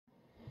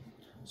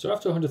So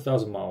after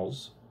 100,000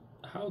 miles,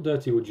 how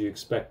dirty would you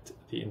expect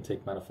the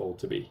intake manifold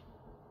to be?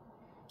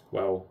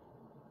 Well,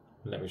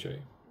 let me show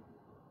you.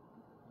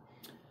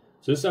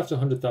 So this is after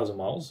 100,000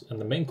 miles,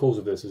 and the main cause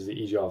of this is the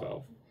EGR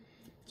valve.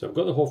 So I've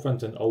got the whole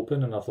front end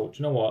open, and I thought,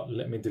 you know what,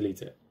 let me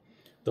delete it.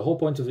 The whole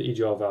point of the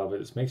EGR valve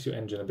is it makes your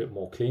engine a bit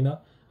more cleaner,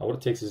 and what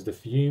it takes is the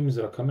fumes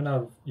that are coming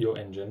out of your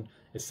engine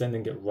is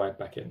sending it right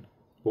back in.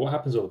 But what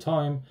happens over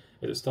time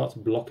is it starts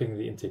blocking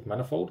the intake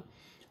manifold,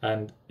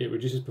 and it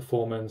reduces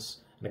performance,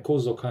 and it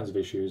causes all kinds of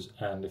issues,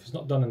 and if it's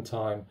not done in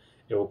time,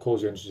 it will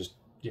cause your engine to just,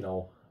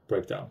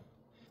 break down.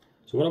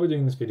 So what I'll be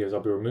doing in this video is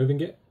I'll be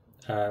removing it,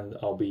 and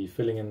I'll be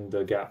filling in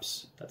the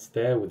gaps that's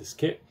there with this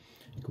kit.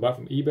 You can buy it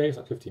from eBay, it's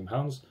like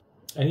 £15.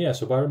 And yeah,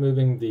 so by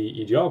removing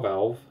the EGR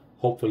valve,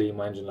 hopefully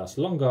my engine lasts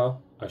longer,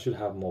 I should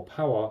have more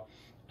power,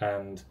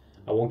 and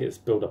I won't get this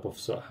build-up of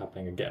soot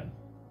happening again.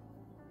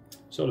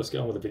 So let's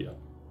get on with the video.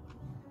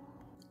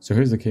 So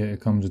here's the kit.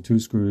 It comes with 2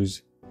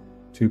 screws,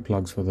 2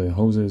 plugs for the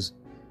hoses,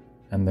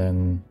 and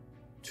then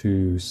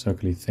 2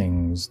 circly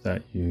things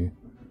that you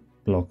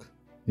block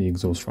the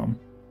exhaust from.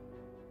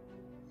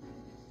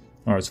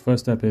 Alright, so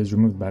first step is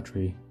remove the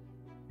battery.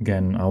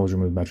 Again, I always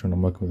remove the battery when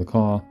I'm working with a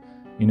car.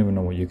 You never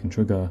know what you can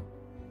trigger.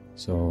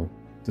 So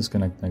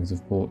disconnect the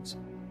negative port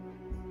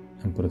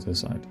and put it to the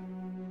side.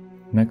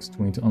 Next,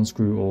 we need to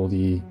unscrew all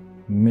the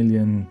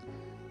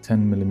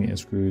 10mm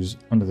screws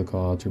under the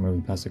car to remove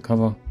the plastic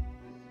cover.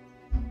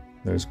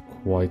 There's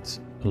quite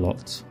a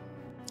lot.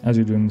 As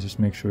you're doing this, just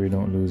make sure you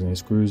don't lose any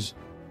screws.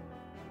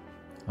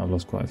 I've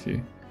lost quite a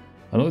few.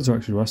 A lot of these are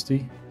actually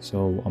rusty,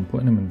 so I'm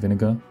putting them in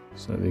vinegar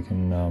so they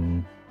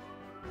can,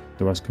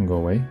 the rust can go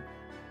away.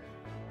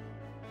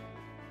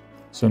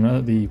 So now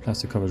that the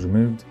plastic cover is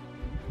removed,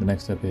 the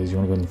next step is you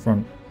want to go in the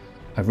front.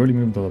 I've already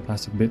removed all the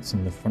plastic bits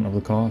in the front of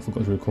the car. I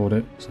forgot to record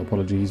it, so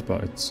apologies,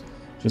 but it's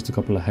just a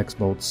couple of hex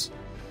bolts.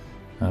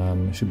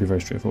 It should be very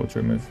straightforward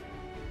to remove.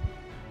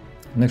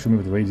 Next,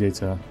 remove the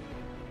radiator,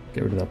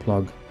 get rid of that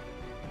plug,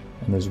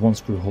 and there's 1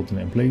 screw holding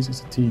it in place.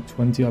 It's a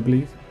T20, I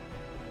believe.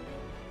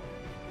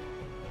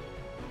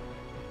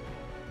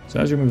 So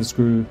as you remove the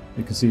screw,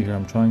 you can see here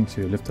I'm trying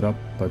to lift it up,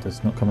 but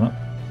it's not coming up.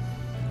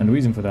 And the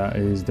reason for that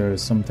is there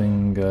is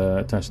something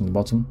attached in the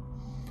bottom.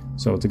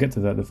 So to get to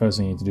that, the first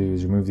thing you need to do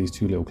is remove these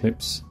 2 little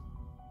clips.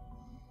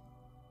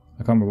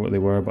 I can't remember what they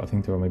were, but I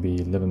think they were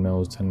maybe 11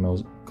 mils, 10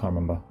 mils, can't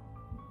remember.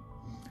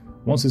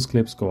 Once these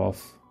clips go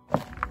off,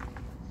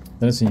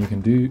 the next thing you can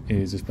do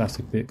is this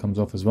plastic bit comes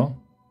off as well.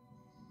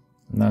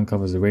 And that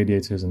uncovers the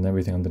radiators and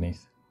everything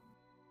underneath.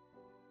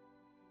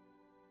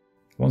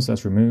 Once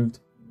that's removed,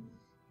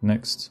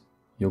 next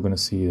you're going to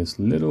see this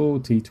little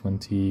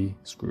T20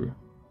 screw.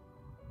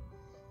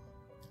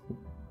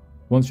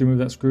 Once you remove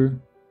that screw,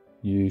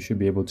 you should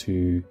be able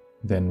to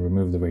then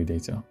remove the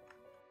radiator.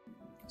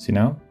 See,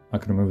 now I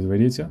can remove the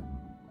radiator,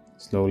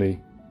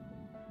 slowly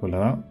pull it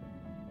out,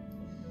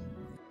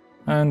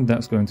 and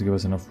that's going to give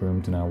us enough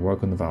room to now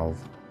work on the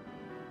valve.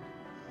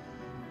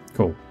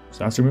 Cool.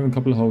 So after removing a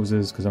couple of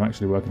hoses, because I'm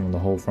actually working on the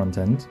whole front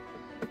end,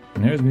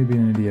 and here's me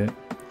being an idiot,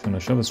 trying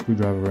to shove a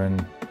screwdriver in,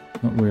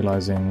 not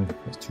realizing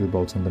there's 2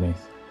 bolts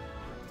underneath.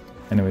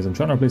 Anyways, I'm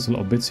trying to replace a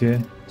lot of bits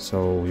here,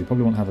 so you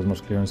probably won't have as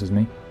much clearance as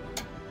me.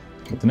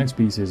 But the next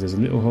piece is there's a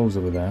little hose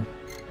over there.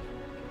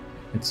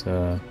 It's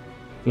a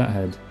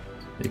flathead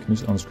that you can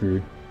just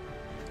unscrew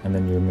and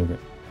then you remove it.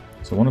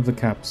 So one of the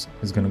caps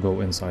is going to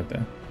go inside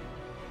there.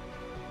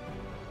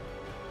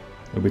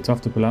 It'll be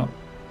tough to pull out,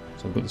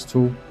 so I've got this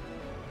tool.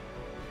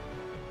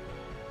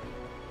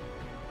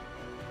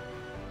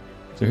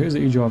 So here's the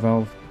EGR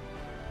valve.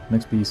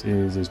 Next piece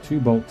is there's 2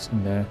 bolts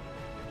in there.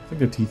 I think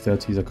they're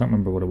T30s, I can't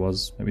remember what it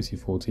was, maybe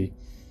T40.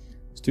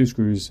 There's 2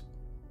 screws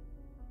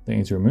that you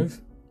need to remove.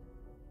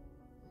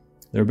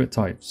 They're a bit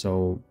tight,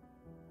 and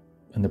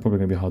they're probably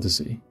going to be hard to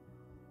see.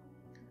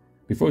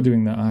 Before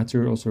doing that, I had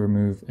to also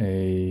remove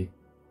a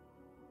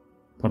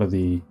part of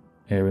the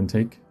air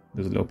intake.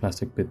 There's a little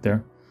plastic bit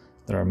there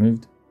that I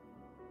removed.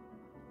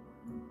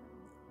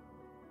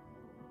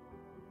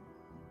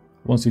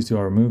 Once these 2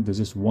 are removed, there's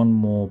just 1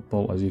 more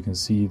bolt, as you can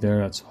see there,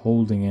 that's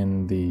holding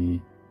in the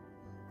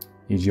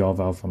EGR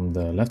valve from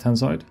the left-hand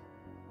side,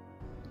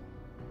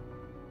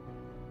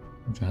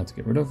 which I had to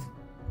get rid of.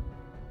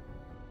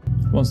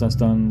 Once that's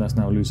done, that's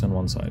now loose on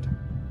one side.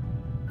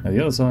 Now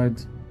the other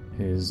side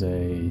is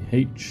a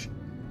H7,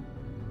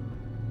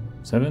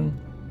 can't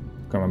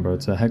remember,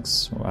 it's a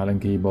hex or Allen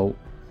key bolt.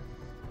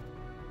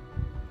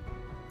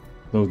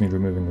 Those need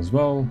removing as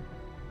well,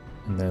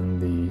 and then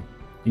the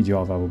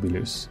EGR valve will be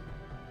loose.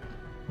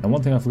 Now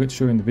one thing I forgot to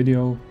show you in the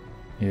video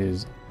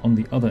is on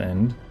the other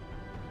end,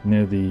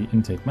 near the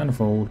intake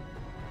manifold,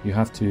 you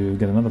have to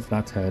get another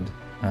flathead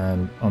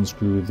and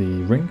unscrew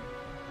the ring.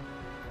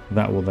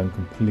 That will then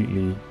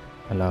completely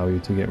allow you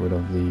to get rid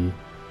of the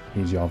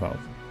EGR valve.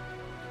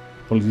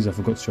 Apologies, I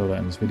forgot to show that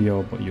in this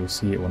video, but you'll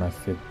see it when I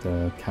fit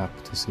the cap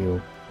to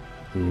seal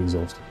the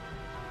exhaust.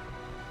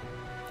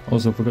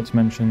 Also forgot to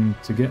mention,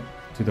 to get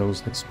to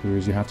those hex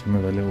screws you have to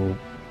remove a little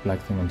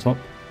black thing on top,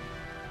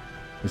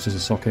 which is a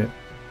socket.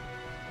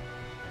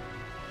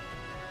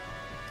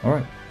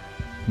 Alright,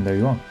 and there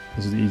you are.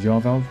 This is the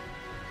EGR valve,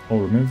 all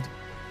removed.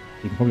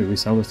 You can probably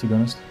resell this, to be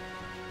honest.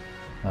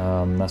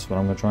 That's what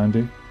I'm going to try and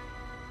do.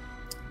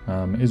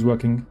 It is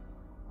working,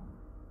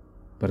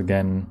 but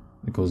again,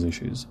 it causes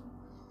issues.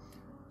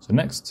 So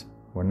next,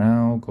 we're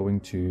now going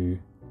to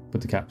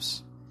put the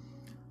caps.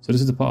 So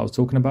this is the part I was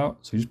talking about.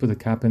 So you just put the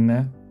cap in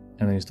there,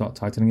 and then you start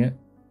tightening it.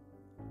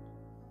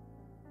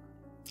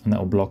 And that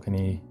will block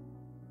any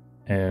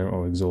air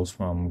or exhaust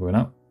from going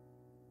out.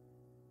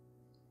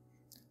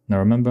 Now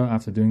remember,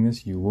 after doing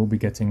this, you will be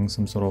getting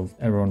some sort of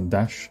error on the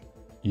dash.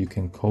 You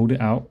can code it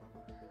out.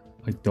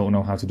 I don't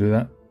know how to do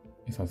that.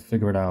 If I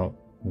figure it out,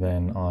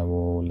 then I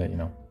will let you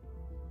know.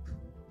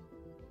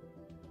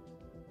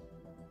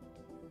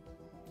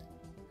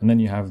 And then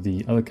you have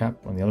the other cap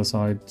on the other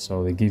side.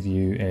 So they give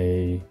you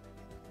a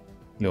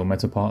little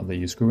metal part that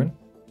you screw in.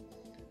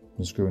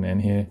 I'm screwing it in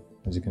here,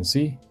 as you can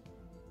see.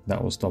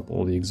 That will stop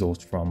all the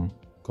exhaust from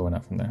going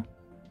out from there.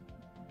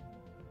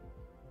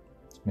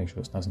 Just make sure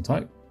it's nice and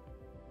tight.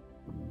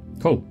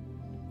 Cool.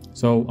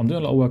 So I'm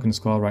doing a lot of work in this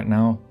car right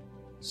now,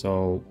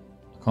 so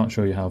I can't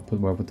show you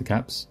where I put the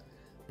caps,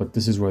 but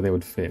this is where they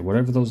would fit.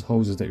 Whatever those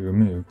hoses that you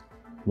remove,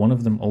 one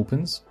of them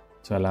opens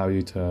to allow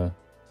you to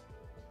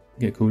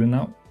get coolant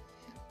out.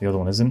 The other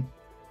one isn't.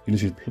 You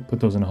literally put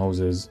those in the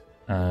hoses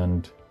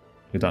and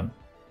you're done.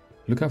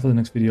 Look out for the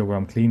next video where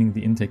I'm cleaning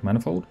the intake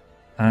manifold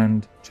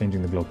and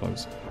changing the glow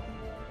plugs.